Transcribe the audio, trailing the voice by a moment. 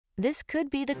This could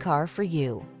be the car for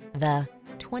you. The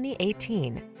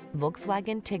 2018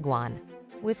 Volkswagen Tiguan.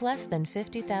 With less than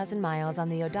 50,000 miles on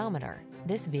the odometer,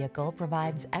 this vehicle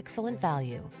provides excellent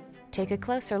value. Take a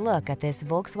closer look at this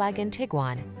Volkswagen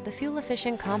Tiguan, the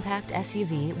fuel-efficient compact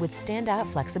SUV with standout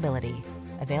flexibility.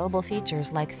 Available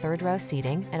features like third-row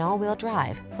seating and all-wheel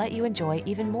drive let you enjoy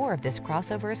even more of this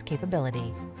crossover's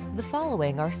capability. The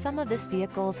following are some of this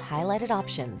vehicle's highlighted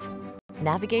options: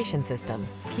 navigation system,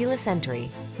 keyless entry,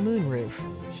 moonroof,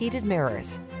 heated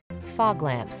mirrors, fog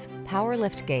lamps, power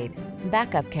liftgate,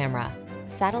 backup camera,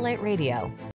 satellite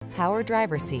radio, power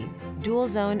driver's seat, dual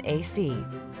zone AC.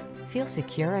 Feel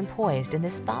secure and poised in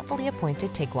this thoughtfully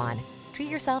appointed Tiguan. Treat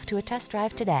yourself to a test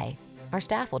drive today. Our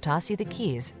staff will toss you the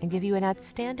keys and give you an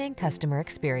outstanding customer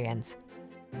experience.